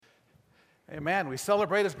Amen. We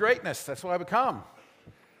celebrate His greatness. That's why we come.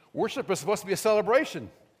 Worship is supposed to be a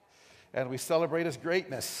celebration, and we celebrate His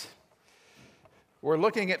greatness. We're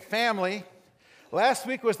looking at family. Last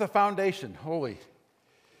week was the foundation, holy.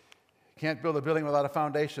 Can't build a building without a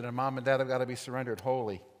foundation, and mom and dad have got to be surrendered,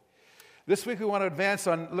 holy. This week we want to advance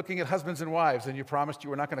on looking at husbands and wives, and you promised you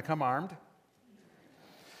were not going to come armed.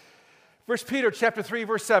 1 Peter chapter 3,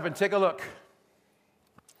 verse 7, take a look.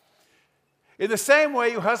 In the same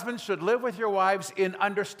way, you husbands should live with your wives in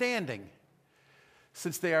understanding,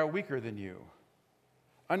 since they are weaker than you.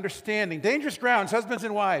 Understanding. Dangerous grounds, husbands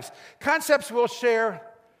and wives. Concepts we'll share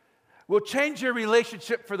will change your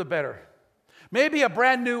relationship for the better. Maybe a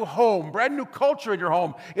brand new home, brand new culture in your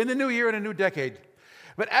home in the new year and a new decade.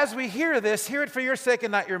 But as we hear this, hear it for your sake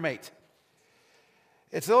and not your mate.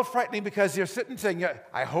 It's a little frightening because you're sitting saying,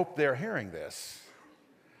 I hope they're hearing this.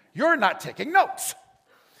 You're not taking notes.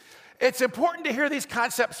 It's important to hear these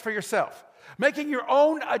concepts for yourself, making your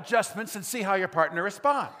own adjustments and see how your partner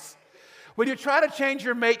responds. When you try to change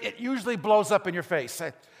your mate, it usually blows up in your face.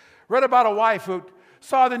 I read about a wife who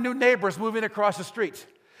saw the new neighbors moving across the street,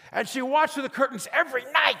 and she watched through the curtains every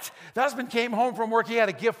night. The husband came home from work. He had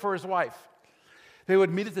a gift for his wife. They would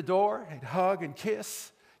meet at the door, they'd hug and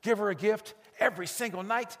kiss, give her a gift every single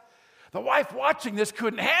night. The wife watching this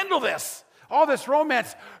couldn't handle this. All this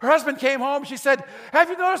romance. Her husband came home. She said, have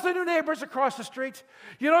you noticed the new neighbors across the street?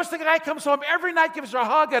 You notice the guy comes home every night, gives her a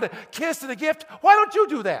hug and a kiss and a gift? Why don't you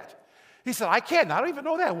do that? He said, I can't. I don't even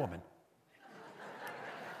know that woman.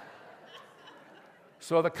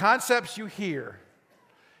 So the concepts you hear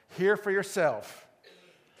for yourself.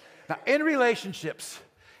 Now, in relationships,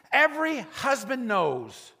 every husband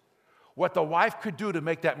knows what the wife could do to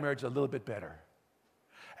make that marriage a little bit better.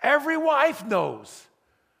 Every wife knows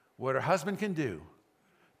what her husband can do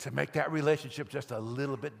to make that relationship just a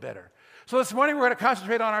little bit better. So this morning we're going to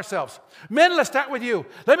concentrate on ourselves. Men, let's start with you.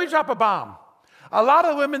 Let me drop a bomb. A lot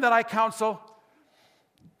of women that I counsel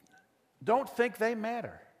don't think they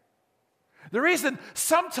matter. The reason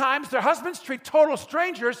sometimes their husbands treat total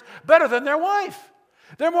strangers better than their wife.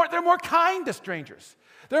 They're more kind to strangers.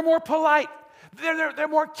 They're more polite. They're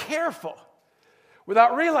more careful.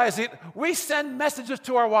 Without realizing it, we send messages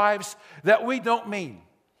to our wives that we don't mean.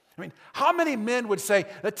 I mean, how many men would say,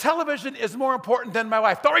 the television is more important than my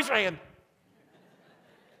wife? Don't raise your hand.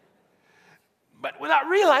 But without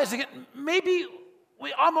realizing it, maybe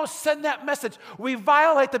we almost send that message. We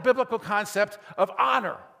violate the biblical concept of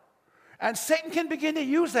honor. And Satan can begin to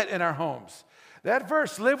use that in our homes. That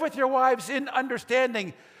verse, live with your wives in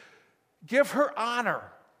understanding. Give her honor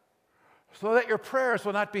so that your prayers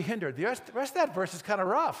will not be hindered. The rest of that verse is kind of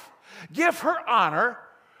rough. Give her honor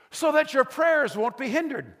so that your prayers won't be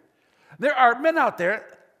hindered. There are men out there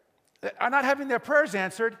that are not having their prayers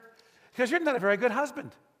answered because you're not a very good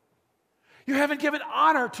husband. You haven't given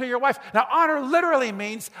honor to your wife. Now, honor literally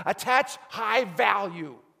means attach high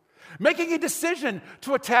value. Making a decision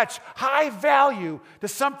to attach high value to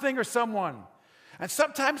something or someone. And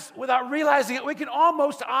sometimes, without realizing it, we can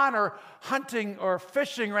almost honor hunting or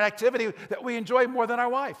fishing or an activity that we enjoy more than our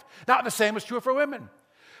wife. Now, the same is true for women.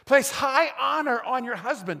 Place high honor on your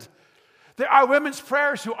husband. There are women's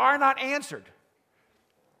prayers who are not answered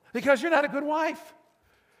because you're not a good wife.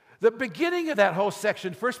 The beginning of that whole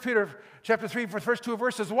section, 1 Peter chapter 3, for the first two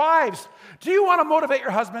verses, wives, do you want to motivate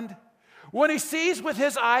your husband? When he sees with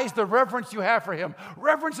his eyes the reverence you have for him.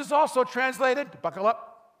 Reverence is also translated, buckle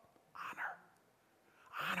up,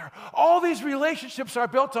 honor. All these relationships are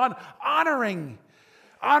built on honoring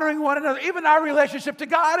one another. Even our relationship to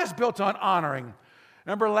God is built on honoring.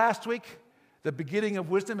 Remember last week, the beginning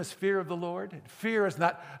of wisdom is fear of the Lord. Fear is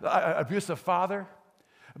not abuse of father,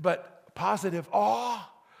 but positive awe.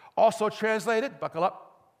 Also translated, buckle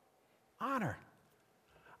up, honor.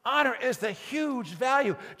 Honor is the huge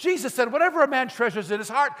value. Jesus said, whatever a man treasures in his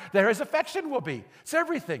heart, there his affection will be. It's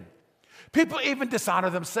everything. People even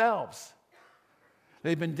dishonor themselves.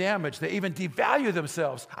 They've been damaged. They even devalue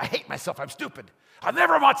themselves. I hate myself. I'm stupid. I'll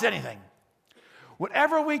never amount to anything.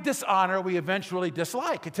 Whatever we dishonor, we eventually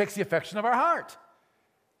dislike. It takes the affection of our heart.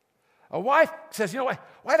 A wife says, why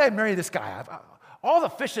did I marry this guy? All the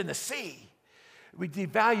fish in the sea. We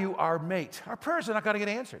devalue our mate. Our prayers are not going to get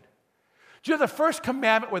answered. Do you know the first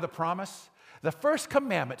commandment with a promise? The first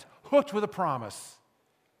commandment hooked with a promise.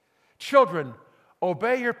 Children,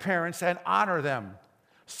 obey your parents and honor them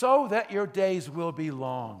so that your days will be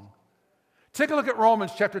long. Take a look at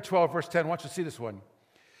Romans chapter 12, verse 10. I want you to see this one.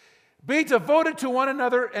 Be devoted to one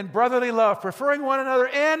another in brotherly love, preferring one another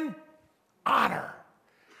in honor.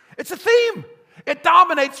 It's a theme. It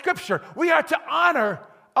dominates Scripture. We are to honor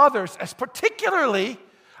others, as particularly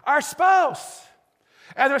our spouse.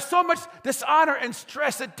 And there's so much dishonor and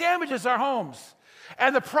stress that damages our homes.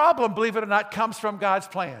 And the problem, believe it or not, comes from God's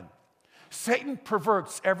plan. Satan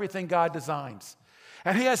perverts everything God designs.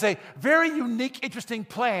 And he has a very unique, interesting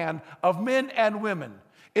plan of men and women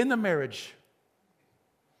in the marriage.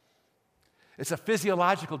 It's a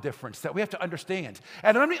physiological difference that we have to understand.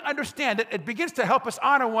 And when we understand it, it begins to help us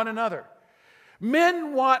honor one another.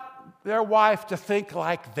 Men want their wife to think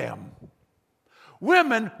like them.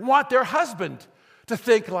 Women want their husband to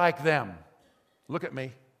think like them. Look at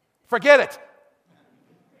me. Forget it.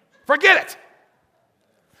 Forget it.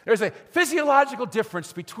 There's a physiological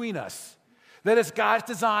difference between us that is God's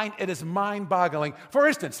design. It is mind-boggling. For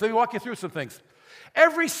instance, let me walk you through some things.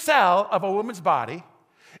 Every cell of a woman's body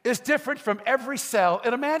is different from every cell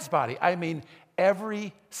in a man's body. I mean,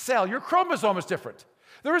 every cell. Your chromosome is different.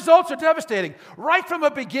 The results are devastating. Right from the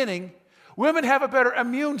beginning, women have a better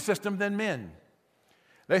immune system than men.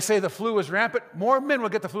 They say the flu is rampant. More men will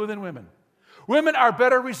get the flu than women. Women are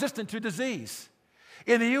better resistant to disease.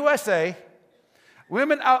 In the USA,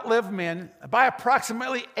 women outlive men by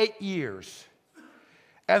approximately 8 years.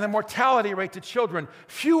 And the mortality rate to children,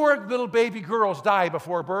 fewer little baby girls die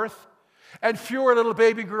before birth, and fewer little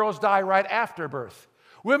baby girls die right after birth.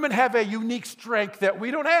 Women have a unique strength that we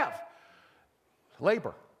don't have.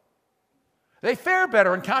 Labor. They fare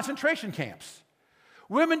better in concentration camps.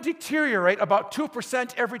 Women deteriorate about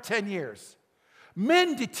 2% every 10 years.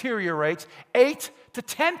 Men deteriorate 8 to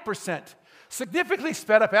 10%, significantly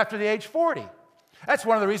sped up after the age 40. That's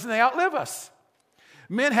one of the reasons they outlive us.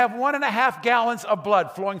 Men have 1.5 gallons of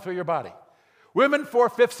blood flowing through your body. Women,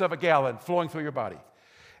 4/5 of a gallon flowing through your body.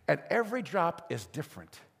 And every drop is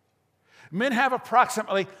different. Men have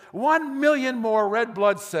approximately 1 million more red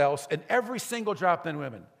blood cells in every single drop than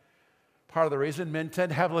women. Part of the reason men tend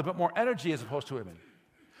to have a little bit more energy as opposed to women.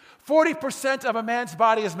 40% of a man's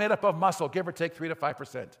body is made up of muscle, give or take 3 to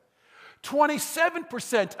 5%.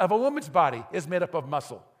 27% of a woman's body is made up of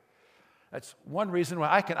muscle. That's one reason why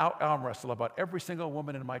I can arm wrestle about every single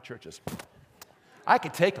woman in my churches. I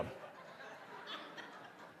can take them.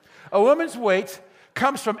 A woman's weight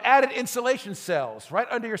comes from added insulation cells right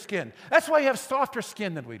under your skin. That's why you have softer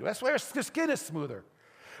skin than we do. That's why your skin is smoother.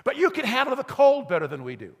 But you can handle the cold better than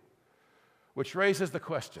we do. Which raises the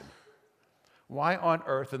question, why on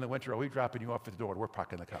earth in the winter are we dropping you off at the door and we're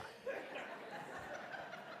parking the car?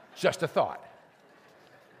 Just a thought.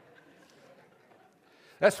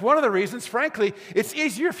 That's one of the reasons, frankly, it's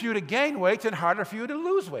easier for you to gain weight and harder for you to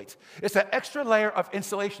lose weight. It's an extra layer of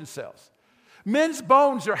insulation cells. Men's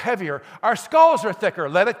bones are heavier. Our skulls are thicker.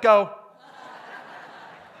 Let it go.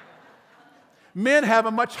 Men have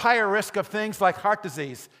a much higher risk of things like heart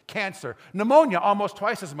disease, cancer, pneumonia, almost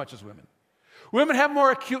twice as much as women. Women have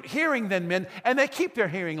more acute hearing than men, and they keep their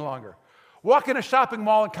hearing longer. Walk in a shopping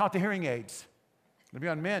mall and count the hearing aids. It'll be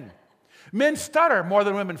on men. Men stutter more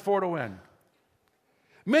than women 4 to 1.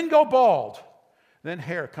 Men go bald. Then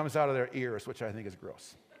hair comes out of their ears, which I think is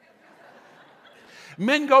gross.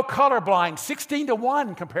 Men go colorblind 16 to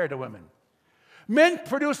 1 compared to women. Men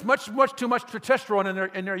produce much too much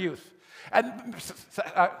testosterone in their youth. And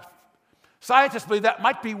scientists believe that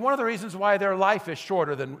might be one of the reasons why their life is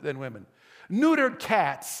shorter than women. Neutered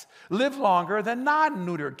cats live longer than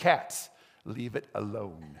non-neutered cats. Leave it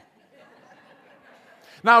alone.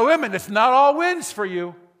 Now, women, it's not all wins for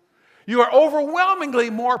you. You are overwhelmingly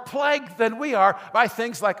more plagued than we are by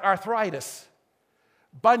things like arthritis,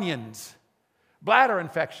 bunions, bladder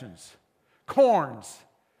infections, corns,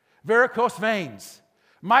 varicose veins,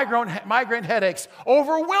 migraine headaches,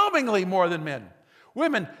 overwhelmingly more than men.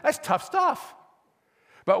 Women, that's tough stuff.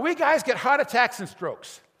 But we guys get heart attacks and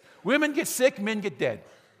strokes. Women get sick, men get dead.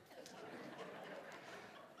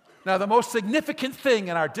 Now, the most significant thing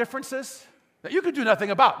in our differences that you can do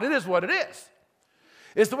nothing about, it is what it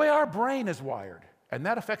is the way our brain is wired, and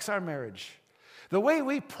that affects our marriage. The way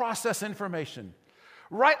we process information.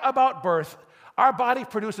 Right about birth, our body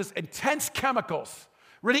produces intense chemicals,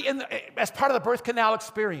 really as part of the birth canal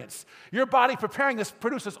experience. Your body preparing this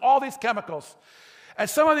produces all these chemicals, and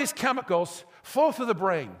some of these chemicals flow through the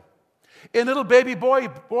brain. In little baby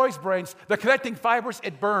boys' brains, the connecting fibers,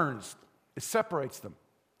 it burns. It separates them.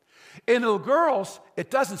 In little girls,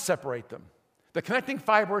 it doesn't separate them. The connecting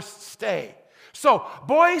fibers stay. So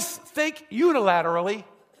boys think unilaterally,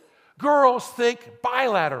 girls think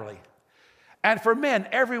bilaterally. And for men,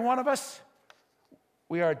 every one of us,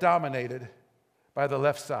 we are dominated by the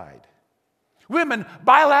left side. Women,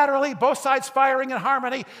 bilaterally, both sides firing in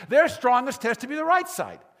harmony, their strongest tends to be the right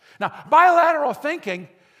side. Now, bilateral thinking,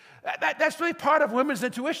 that's really part of women's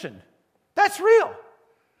intuition. That's real.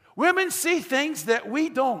 Women see things that we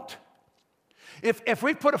don't. If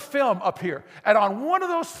we put a film up here, and on one of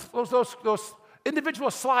those individual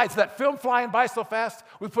slides, that film flying by so fast,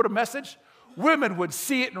 we put a message, women would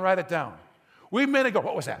see it and write it down. We men would go,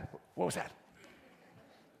 what was that? What was that?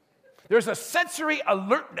 There's a sensory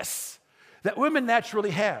alertness that women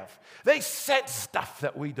naturally have. They sense stuff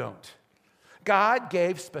that we don't. God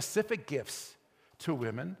gave specific gifts to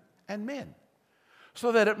women and men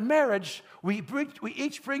so that at marriage, we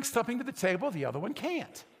each bring something to the table the other one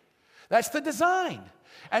can't. That's the design.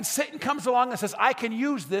 And Satan comes along and says, I can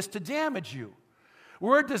use this to damage you.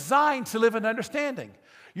 We're designed to live in understanding.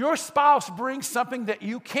 Your spouse brings something that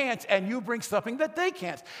you can't, and you bring something that they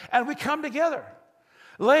can't. And we come together.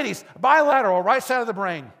 Ladies, bilateral, right side of the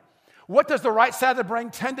brain. What does the right side of the brain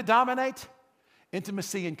tend to dominate?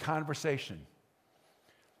 Intimacy and conversation.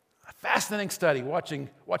 A fascinating study watching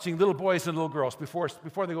little boys and little girls before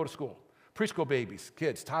they go to school. Preschool babies,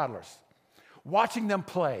 kids, toddlers. Watching them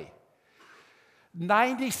play.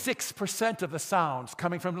 96% of the sounds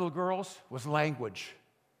coming from little girls was language,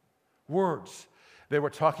 words. They were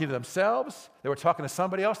talking to themselves, they were talking to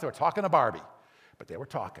somebody else, they were talking to Barbie, but they were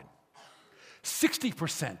talking.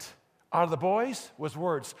 60% out of the boys was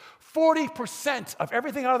words. 40% of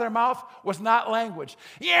everything out of their mouth was not language.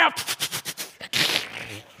 Yeah.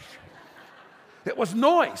 It was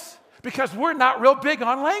noise because we're not real big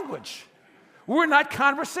on language. We're not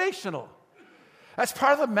conversational. That's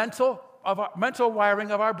part of the mental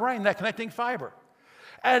wiring of our brain, that connecting fiber.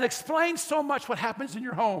 And it explains so much what happens in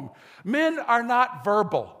your home. Men are not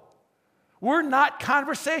verbal. We're not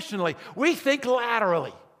conversationally. We think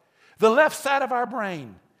laterally. The left side of our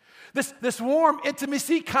brain. This warm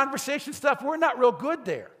intimacy conversation stuff, we're not real good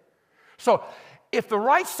there. So if the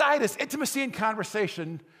right side is intimacy and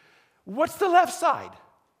conversation, what's the left side?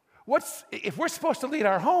 If we're supposed to lead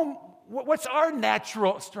our home, what's our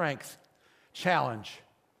natural strength? Challenge.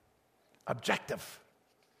 Objective.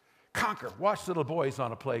 Conquer. Watch little boys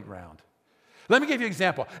on a playground. Let me give you an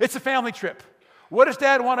example. It's a family trip. What does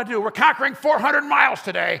Dad want to do? We're conquering 400 miles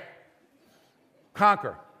today.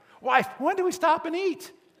 Conquer. Wife, when do we stop and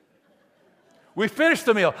eat? We finished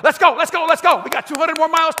the meal. Let's go. We got 200 more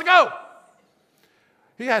miles to go.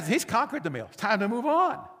 He's conquered the meal. It's time to move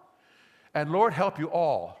on. And Lord help you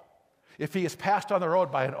all. If he is passed on the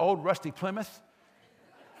road by an old rusty Plymouth,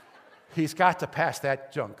 he's got to pass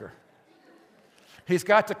that junker. He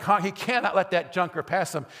cannot let that junker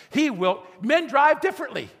pass him. Men drive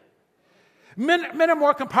differently. Men are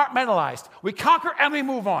more compartmentalized. We conquer and we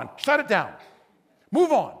move on. Shut it down.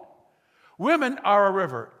 Move on. Women are a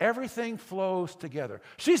river. Everything flows together.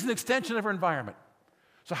 She's an extension of her environment.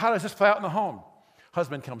 So how does this play out in the home?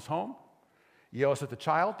 Husband comes home, yells at the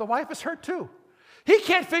child. The wife is hurt too. He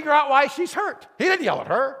can't figure out why she's hurt. He didn't yell at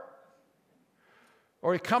her.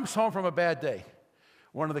 Or he comes home from a bad day.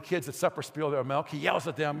 One of the kids at supper spilled their milk. He yells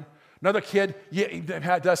at them. Another kid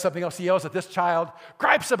does something else. He yells at this child,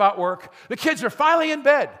 gripes about work. The kids are finally in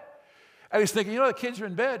bed. And he's thinking, the kids are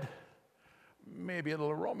in bed. Maybe a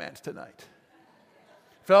little romance tonight.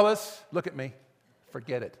 Fellas, look at me.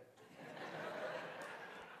 Forget it.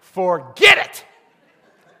 Forget it.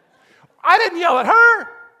 I didn't yell at her.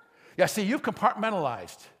 Yeah, see, you've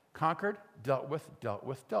compartmentalized. Conquered, dealt with.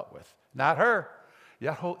 Not her.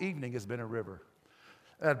 That whole evening has been a river.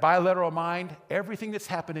 That bilateral mind, everything that's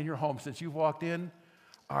happened in your home since you've walked in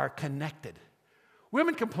are connected.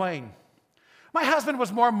 Women complain. My husband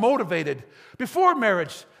was more motivated before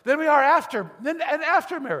marriage than we are after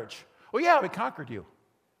marriage. Well, yeah, we conquered you.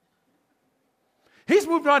 He's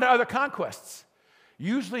moved on to other conquests,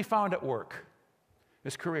 usually found at work,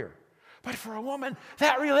 his career. But for a woman,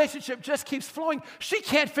 that relationship just keeps flowing. She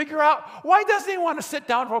can't figure out, why doesn't he want to sit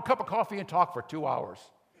down for a cup of coffee and talk for 2 hours?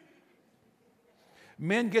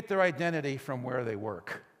 Men get their identity from where they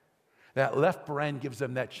work. That left brain gives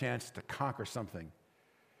them that chance to conquer something.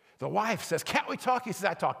 The wife says, can't we talk? He says,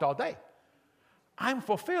 I talked all day. I'm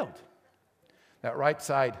fulfilled. That right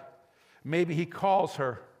side, maybe he calls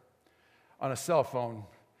her on a cell phone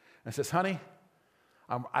and says, honey,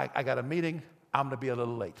 I got a meeting. I'm going to be a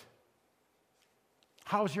little late.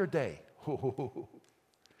 How's your day?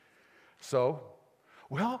 So,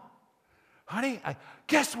 well, honey,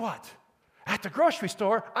 guess what? At the grocery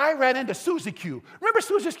store, I ran into Susie Q. Remember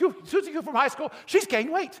Susie Q from high school? She's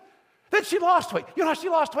gained weight. Then she lost weight. You know how she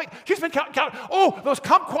lost weight? She's been counting. Oh, those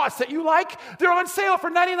kumquats that you like, they're on sale for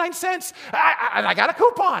 99 cents. And I got a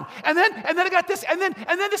coupon. And then I got this. And then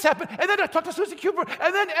this happened. And then I talked to Susie Q. And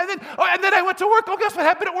then I went to work. Oh, guess what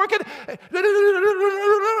happened at work?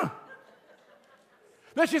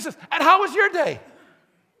 Then she says, and how was your day?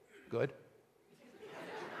 Good.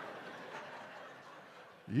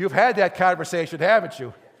 You've had that conversation, haven't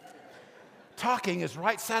you? talking is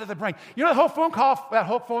right side of the brain. You know, that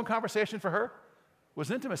whole phone conversation for her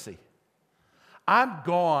was intimacy. I'm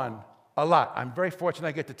gone a lot. I'm very fortunate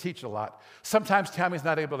I get to teach a lot. Sometimes Tammy's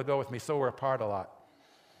not able to go with me, so we're apart a lot.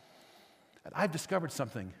 And I've discovered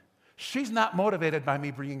something. She's not motivated by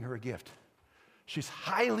me bringing her a gift. She's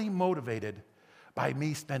highly motivated by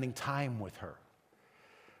me spending time with her.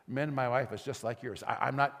 Men, my wife is just like yours.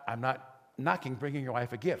 I'm not knocking bringing your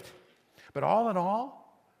wife a gift. But all in all,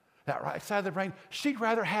 that right side of the brain, she'd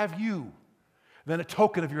rather have you than a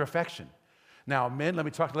token of your affection. Now, men, let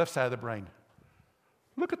me talk to the left side of the brain.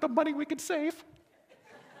 Look at the money we could save.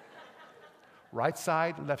 Right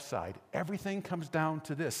side, left side. Everything comes down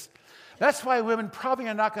to this. That's why women probably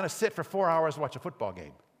are not going to sit for 4 hours to watch a football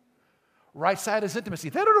game. Right side is intimacy.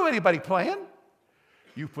 They don't know anybody playing.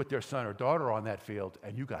 You put their son or daughter on that field,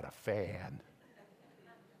 and you got a fan.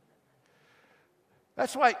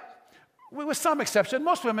 That's why, with some exception,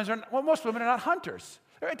 most women are not hunters.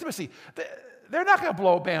 They're intimacy. They're not going to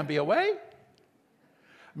blow Bambi away.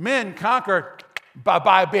 Men conquer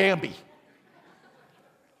by Bambi.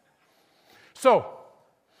 So,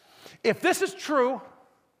 if this is true,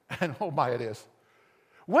 and oh my, it is,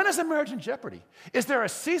 when is a marriage in jeopardy? Is there a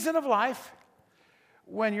season of life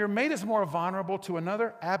when your mate is more vulnerable to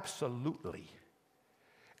another? Absolutely.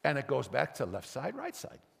 And it goes back to left side, right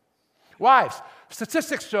side. Wives,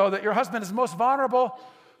 statistics show that your husband is most vulnerable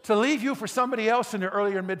to leave you for somebody else in your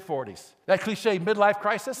early or mid-40s. That cliche midlife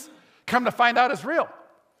crisis, come to find out, is real.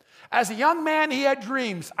 As a young man, he had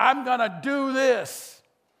dreams. I'm going to do this.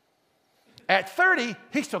 At 30,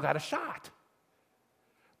 he still got a shot.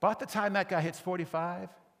 By the time that guy hits 45,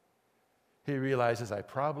 he realizes, I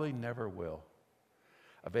probably never will.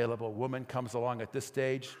 Available woman comes along at this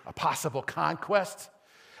stage, a possible conquest,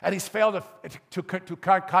 and he's failed to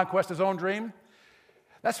conquest his own dream.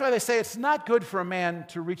 That's why they say it's not good for a man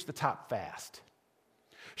to reach the top fast.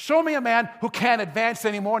 Show me a man who can't advance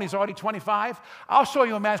anymore and he's already 25. I'll show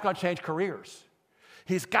you a man who's going to change careers.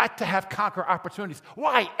 He's got to conquer opportunities.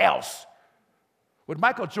 Why else would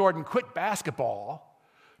Michael Jordan quit basketball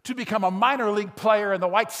to become a minor league player in the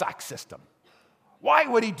White Sox system? Why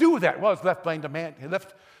would he do that? Well, his left brain demands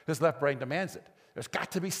it. There's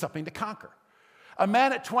got to be something to conquer. A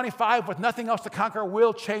man at 25 with nothing else to conquer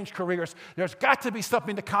will change careers. There's got to be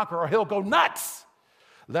something to conquer or he'll go nuts.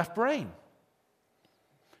 Left brain.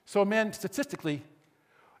 So men, statistically,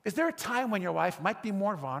 is there a time when your wife might be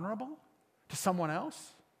more vulnerable to someone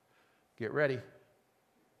else? Get ready.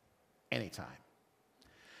 Anytime.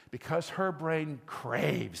 Because her brain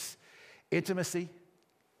craves intimacy,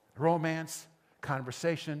 romance,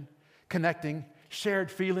 conversation, connecting,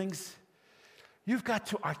 shared feelings. You've got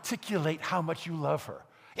to articulate how much you love her.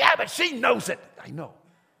 Yeah, but she knows it. I know.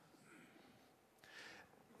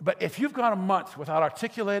 But if you've gone a month without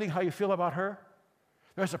articulating how you feel about her,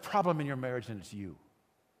 there's a problem in your marriage, and it's you.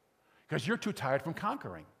 Because you're too tired from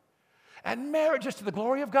conquering. And marriage is to the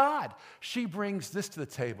glory of God. She brings this to the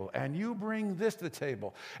table, and you bring this to the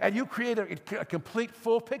table, and you create a complete,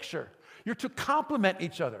 full picture. You're to complement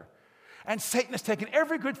each other. And Satan has taken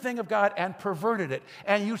every good thing of God and perverted it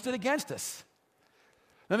and used it against us.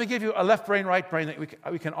 Let me give you a left brain, right brain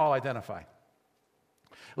that we can all identify.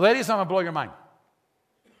 Ladies, I'm going to blow your mind.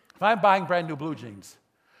 If I'm buying brand new blue jeans,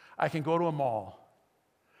 I can go to a mall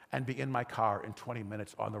and be in my car in 20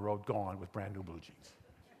 minutes on the road gone with brand new blue jeans.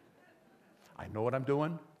 I know what I'm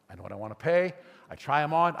doing. I know what I want to pay. I try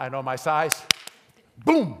them on. I know my size.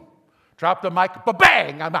 Boom. Drop the mic.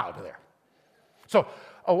 Ba-bang. I'm out of there. So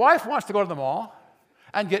a wife wants to go to the mall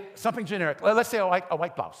and get something generic. Let's say a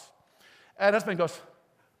white blouse. And husband goes,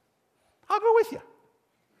 I'll go with you.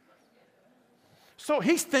 So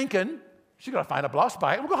he's thinking, she's going to find a blouse,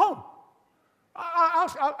 buy it, and we'll go home.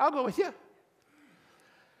 I'll go with you.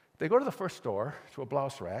 They go to the first store, to a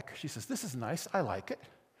blouse rack. She says, this is nice. I like it.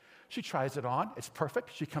 She tries it on. It's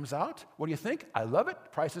perfect. She comes out. What do you think? I love it.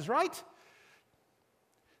 Price is right.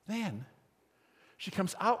 Then she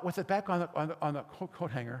comes out with it back on the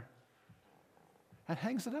coat hanger and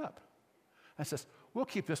hangs it up and says, we'll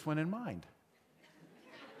keep this one in mind.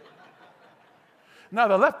 Now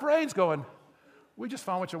the left brain's going, we just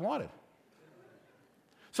found what you wanted.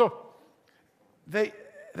 So they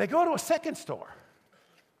go to a second store.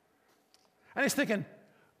 And he's thinking,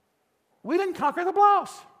 we didn't conquer the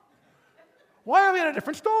blouse. Why are we in a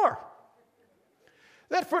different store?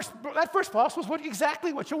 That first blouse was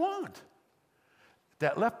exactly what you want.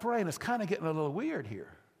 That left brain is kind of getting a little weird here.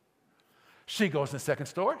 She goes in the second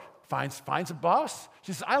store, finds a blouse.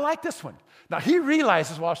 She says, I like this one. Now he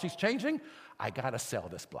realizes while she's changing, I got to sell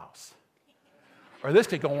this blouse. Or this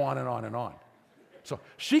could go on and on and on. So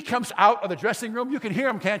she comes out of the dressing room. You can hear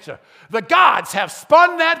them, can't you? The gods have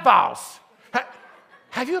spun that blouse.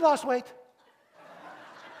 Have you lost weight?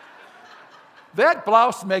 That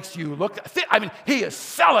blouse makes you look, he is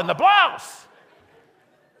selling the blouse.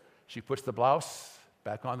 She puts the blouse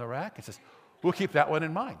back on the rack and says, we'll keep that one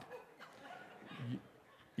in mind.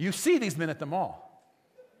 You see these men at the mall.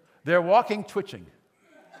 They're walking, twitching.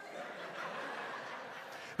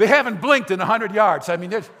 They haven't blinked in 100 yards.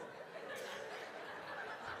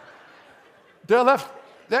 They're left,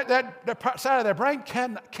 that side of their brain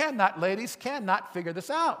cannot figure this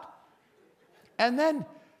out. And then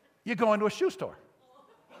you go into a shoe store.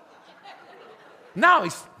 Now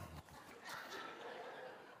he's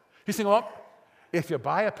saying, well, if you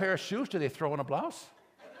buy a pair of shoes, do they throw in a blouse?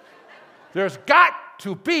 There's got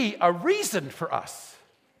to be a reason for us.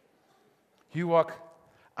 You walk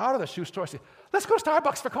out of the shoe store and say, let's go to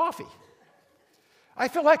Starbucks for coffee. I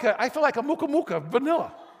feel like a Muka Muka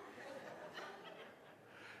vanilla.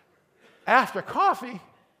 After coffee,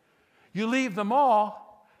 you leave the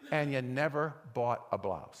mall and you never bought a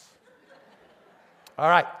blouse. All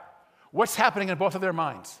right, what's happening in both of their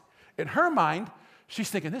minds? In her mind, she's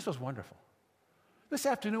thinking, this was wonderful. This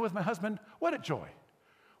afternoon with my husband, what a joy.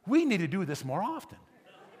 We need to do this more often.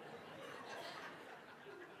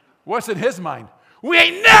 What's in his mind? We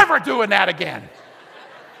ain't never doing that again.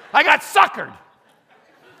 I got suckered.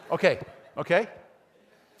 Okay.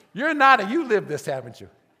 You're nodding. You lived this, haven't you?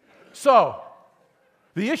 So,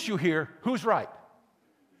 the issue here, who's right?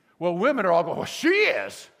 Well, women are all going, well, she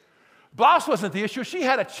is. Blouse wasn't the issue. She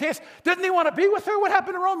had a chance. Didn't he want to be with her? What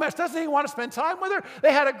happened to romance? Doesn't he want to spend time with her?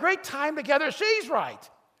 They had a great time together. She's right.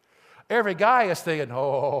 Every guy is thinking,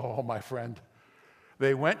 oh, my friend.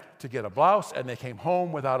 They went to get a blouse and they came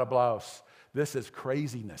home without a blouse. This is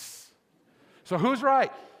craziness. So who's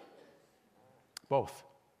right? Both.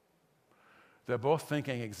 They're both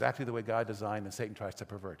thinking exactly the way God designed and Satan tries to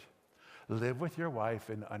pervert. Live with your wife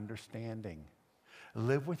in understanding.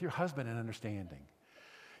 Live with your husband in understanding.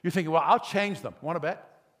 You're thinking, well, I'll change them. Want to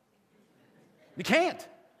bet? You can't.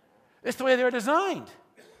 It's the way they're designed.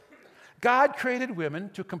 God created women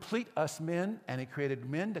to complete us men, and he created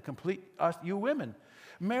men to complete us, you women.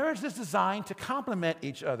 Marriage is designed to complement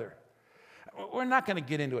each other. We're not going to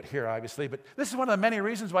get into it here, obviously, but this is one of the many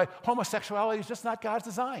reasons why homosexuality is just not God's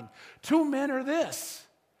design. 2 men are this.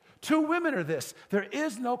 2 women are this. There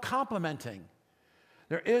is no complementing.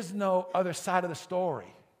 There is no other side of the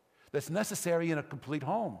story that's necessary in a complete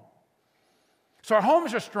home. So our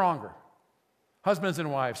homes are stronger, husbands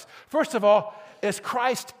and wives. First of all, as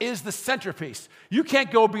Christ is the centerpiece. You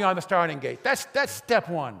can't go beyond the starting gate. That's step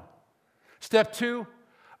 1. Step 2,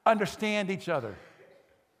 understand each other.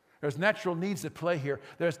 There's natural needs at play here.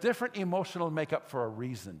 There's different emotional makeup for a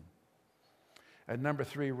reason. And number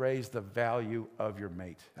 3, raise the value of your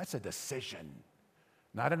mate. That's a decision,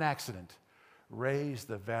 not an accident. Raise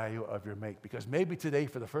the value of your mate. Because maybe today,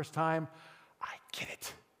 for the first time, I get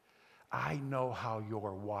it. I know how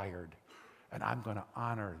you're wired, and I'm going to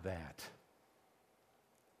honor that.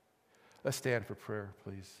 Let's stand for prayer,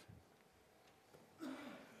 please.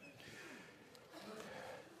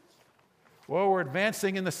 Well, we're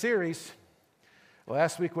advancing in the series.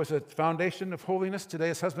 Last week was a foundation of holiness. Today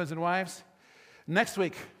is husbands and wives. Next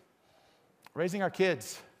week, raising our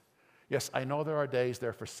kids. Yes, I know there are days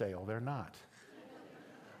they're for sale. They're not.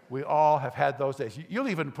 We all have had those days. You'll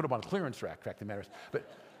even put them on a clearance rack, fact of the matter is.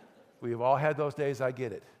 But we've all had those days. I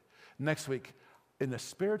get it. Next week, in the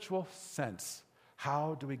spiritual sense,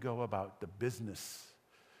 how do we go about the business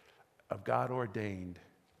of God-ordained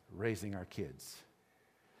raising our kids?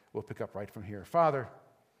 We'll pick up right from here. Father,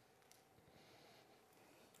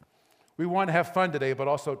 we want to have fun today, but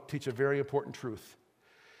also teach a very important truth.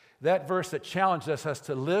 That verse that challenges us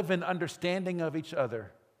to live in understanding of each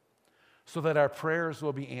other so that our prayers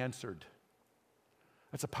will be answered.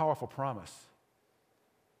 That's a powerful promise.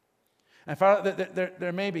 And Father,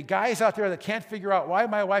 there may be guys out there that can't figure out why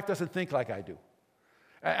my wife doesn't think like I do.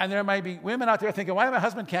 And there may be women out there thinking, why my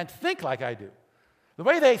husband can't think like I do. The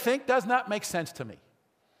way they think does not make sense to me.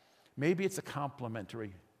 Maybe it's a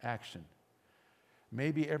complementary action.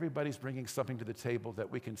 Maybe everybody's bringing something to the table that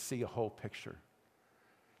we can see a whole picture.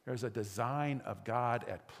 There's a design of God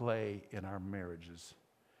at play in our marriages.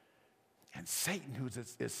 And Satan, who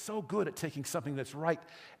is so good at taking something that's right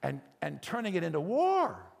and turning it into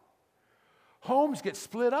war. Homes get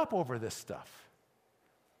split up over this stuff.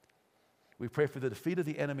 We pray for the defeat of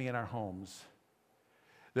the enemy in our homes,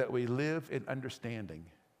 that we live in understanding,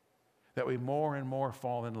 that we more and more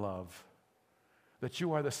fall in love, that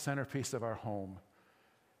you are the centerpiece of our home,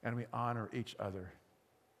 and we honor each other.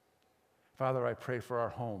 Father, I pray for our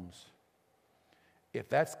homes. if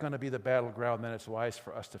that's going to be the battleground, then it's wise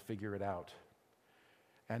for us to figure it out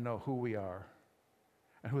and know who we are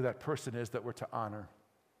and who that person is that we're to honor.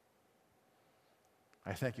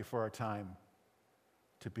 I thank you for our time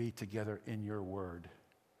to be together in your word.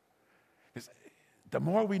 Because the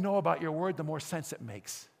more we know about your word, the more sense it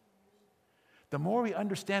makes. The more we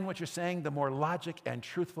understand what you're saying, the more logic and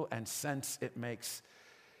truthful and sense it makes.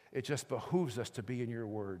 It just behooves us to be in your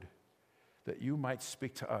word, that you might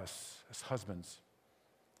speak to us as husbands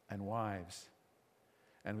and wives.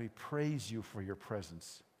 And we praise you for your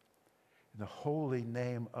presence. In the holy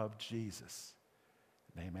name of Jesus.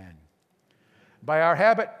 Amen. By our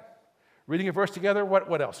habit, reading a verse together,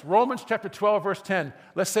 what else? Romans chapter 12, verse 10.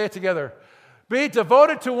 Let's say it together. Be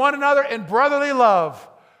devoted to one another in brotherly love,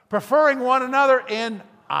 preferring one another in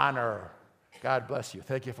honor. God bless you.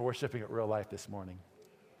 Thank you for worshiping at Real Life this morning.